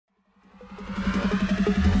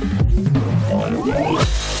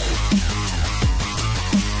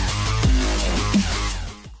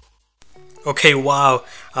Okay, wow,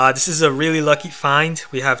 this is a really lucky find.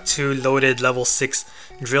 We have 2 loaded level 6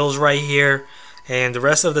 drills right here, and the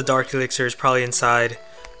rest of the Dark Elixir is probably inside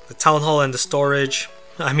the Town Hall and the storage.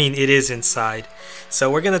 I mean, it is inside. So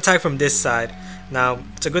we're gonna attack from this side. Now,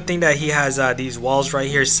 it's a good thing that he has these walls right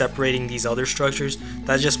here separating these other structures.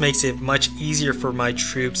 That just makes it much easier for my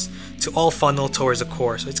troops to all funnel towards the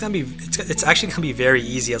core. So it's actually gonna be very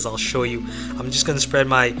easy, as I'll show you. I'm just gonna spread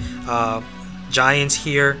my giants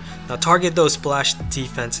here. Now target those splash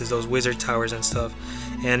defenses, those wizard towers and stuff,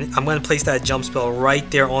 and I'm gonna place that jump spell right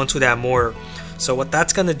there onto that mortar. So what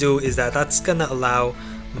that's gonna do is that's gonna allow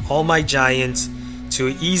all my giants to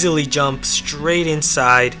easily jump straight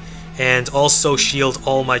inside and also shield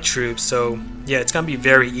all my troops. So yeah, it's gonna be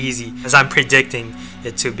very easy, as I'm predicting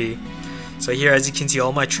it to be. So here, as you can see,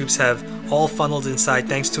 all my troops have all funneled inside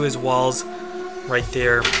thanks to his walls right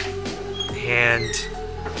there, and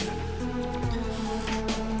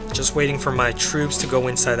just waiting for my troops to go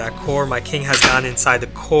inside that core. My king has gone inside the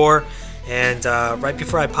core, and right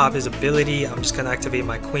before I pop his ability, I'm just gonna activate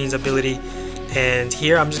my queen's ability, and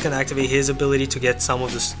here I'm just gonna activate his ability to get some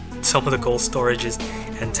of the gold storages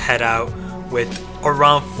and head out with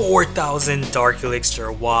around 4,000 Dark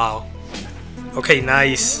Elixir. Wow. Okay,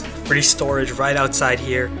 nice. Free storage right outside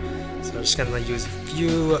here. So I'm just gonna use a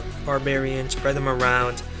few barbarians, spread them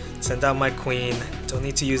around, send out my queen. Don't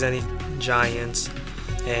need to use any giants.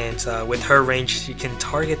 And with her range, she can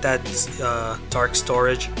target that dark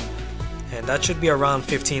storage, and that should be around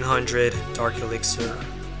 1500 Dark Elixir.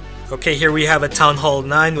 Okay, here we have a Town Hall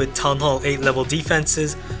 9 with Town Hall 8 level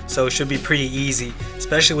defenses, so it should be pretty easy,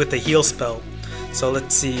 especially with the heal spell. So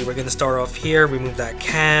let's see, we're gonna start off here, remove that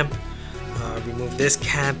camp, remove this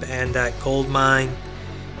camp and that gold mine,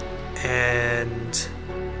 and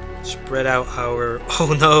spread out our,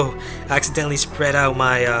 oh no, accidentally spread out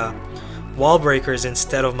my wall breakers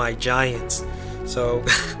instead of my giants. So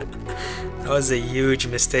that was a huge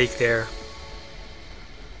mistake there,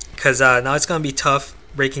 because now it's gonna be tough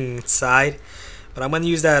breaking inside. But I'm gonna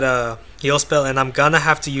use that heal spell, and I'm gonna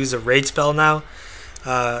have to use a raid spell now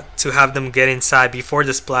to have them get inside before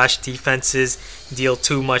the splash defenses deal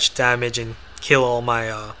too much damage and kill all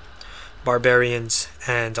my barbarians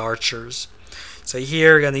and archers. So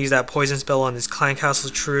here, I'm gonna use that poison spell on his clan castle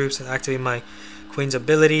troops and activate my queen's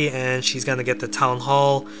ability, and she's gonna get the Town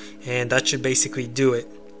Hall, and that should basically do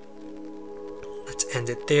it. Let's end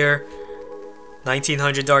it there.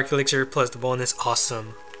 1900 Dark Elixir plus the bonus,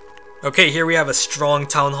 awesome. Okay, here we have a strong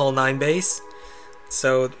Town Hall 9 base.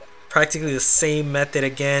 So practically the same method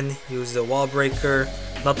again. Use the wall breaker,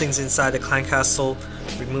 nothing's inside the clan castle,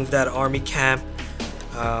 remove that army camp.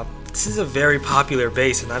 This is a very popular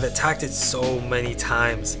base, and I've attacked it so many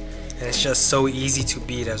times, and it's just so easy to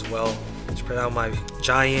beat as well. Spread out my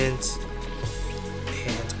giants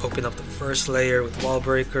and open up the first layer with wall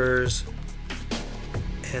breakers,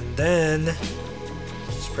 and then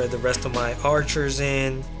spread the rest of my archers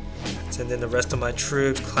in, send in the rest of my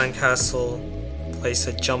troops, clan castle, place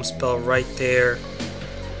a jump spell right there,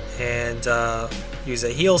 and use a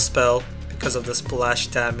heal spell because of the splash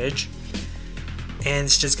damage. And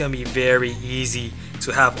it's just gonna be very easy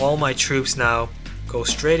to have all my troops now go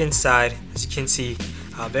straight inside. As you can see,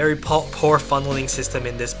 a very poor funneling system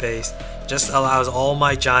in this base. Just allows all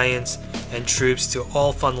my giants and troops to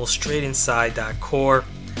all funnel straight inside that core,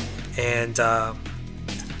 and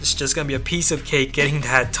it's just gonna be a piece of cake getting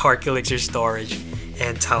that Dark Elixir storage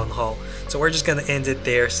and Town Hall. So we're just gonna end it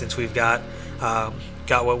there, since we've got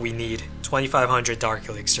what we need. 2500 Dark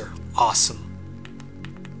Elixir, awesome.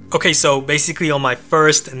 Okay, so basically on my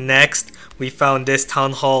first next, we found this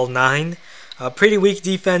Town Hall 9. Pretty weak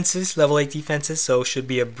defenses, level 8 defenses, so should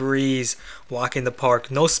be a breeze, walk in the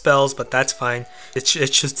park. No spells, but that's fine. It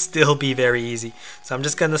should still be very easy. So I'm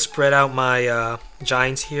just gonna spread out my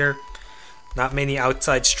giants here. Not many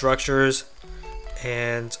outside structures,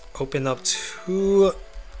 and open up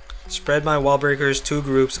spread my wall breakers, 2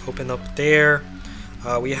 groups, open up there.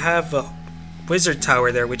 We have a wizard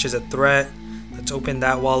tower there, which is a threat. Let's open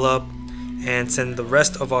that wall up and send the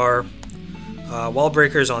rest of our wall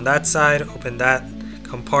breakers on that side. Open that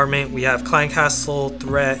compartment. We have clan castle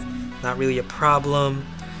threat, not really a problem,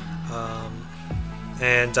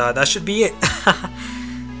 and that should be it.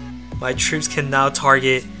 My troops can now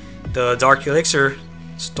target the Dark Elixir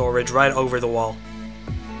storage right over the wall.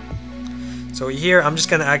 So here I'm just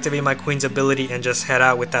gonna activate my queen's ability and just head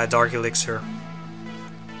out with that Dark Elixir.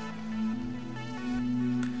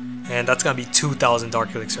 And that's gonna be 2000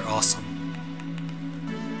 Dark Elixir, awesome.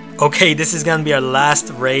 Okay, this is gonna be our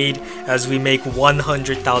last raid as we make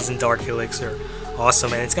 100,000 Dark Elixir.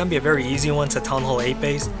 Awesome, and it's gonna be a very easy one. It's a Town Hall 8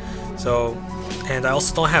 base. So, and I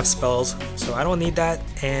also don't have spells, so I don't need that.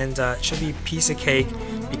 And it should be a piece of cake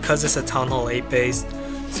because it's a Town Hall 8 base.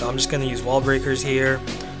 So I'm just gonna use wall breakers here.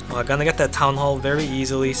 I'm gonna get that Town Hall very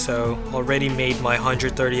easily. So already made my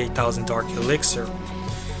 138,000 Dark Elixir.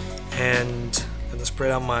 And I'm gonna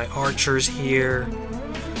spread out my archers here.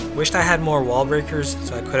 Wished I had more wall breakers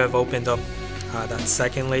so I could have opened up that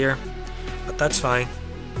second layer, but that's fine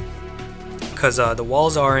because the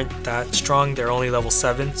walls aren't that strong. They're only level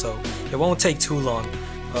 7, so it won't take too long.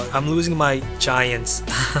 But I'm losing my giants.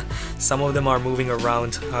 Some of them are moving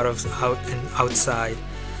around outside.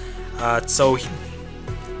 So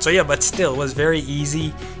yeah, but still, it was very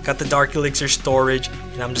easy. Got the Dark Elixir storage,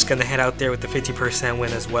 and I'm just gonna head out there with the 50%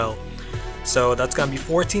 win as well. So that's gonna be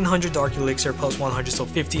 1400 Dark Elixir plus 100, so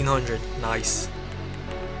 1500. Nice.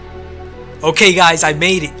 Okay guys, I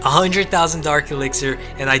made it, 100,000 Dark Elixir,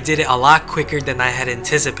 and I did it a lot quicker than I had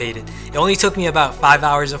anticipated. It only took me about 5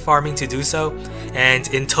 hours of farming to do so,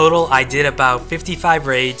 and in total I did about 55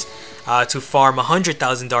 raids to farm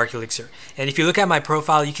 100,000 Dark Elixir. And if you look at my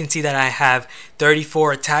profile, you can see that I have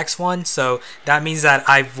 34 attacks won, so that means that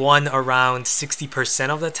I've won around 60%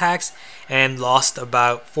 of the attacks and lost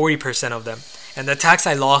about 40% of them. And the attacks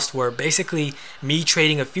I lost were basically me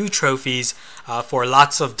trading a few trophies for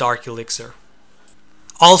lots of Dark Elixir.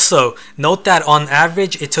 Also, note that on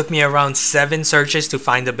average, it took me around 7 searches to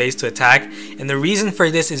find a base to attack, and the reason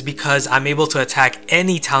for this is because I'm able to attack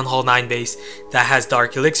any Town Hall 9 base that has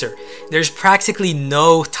Dark Elixir. There's practically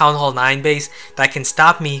no Town Hall 9 base that can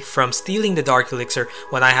stop me from stealing the Dark Elixir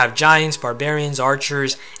when I have Giants, Barbarians,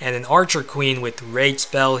 Archers, and an Archer Queen with Rage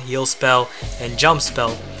Spell, Heal Spell, and Jump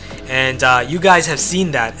Spell. And you guys have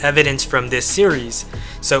seen that evidence from this series.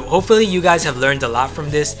 So hopefully you guys have learned a lot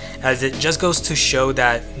from this, as it just goes to show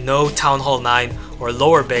that no Town Hall 9 or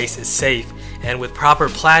lower base is safe. And with proper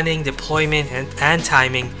planning, deployment, and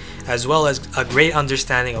timing, as well as a great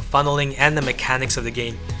understanding of funneling and the mechanics of the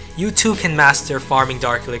game, you too can master farming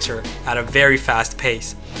Dark Elixir at a very fast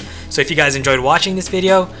pace. So if you guys enjoyed watching this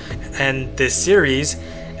video and this series,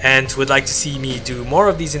 and would like to see me do more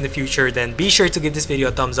of these in the future, then be sure to give this video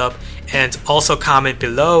a thumbs up and also comment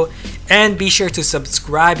below, and be sure to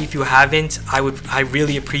subscribe if you haven't. I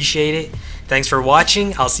really appreciate it. Thanks for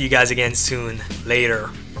watching. I'll see you guys again soon. Later.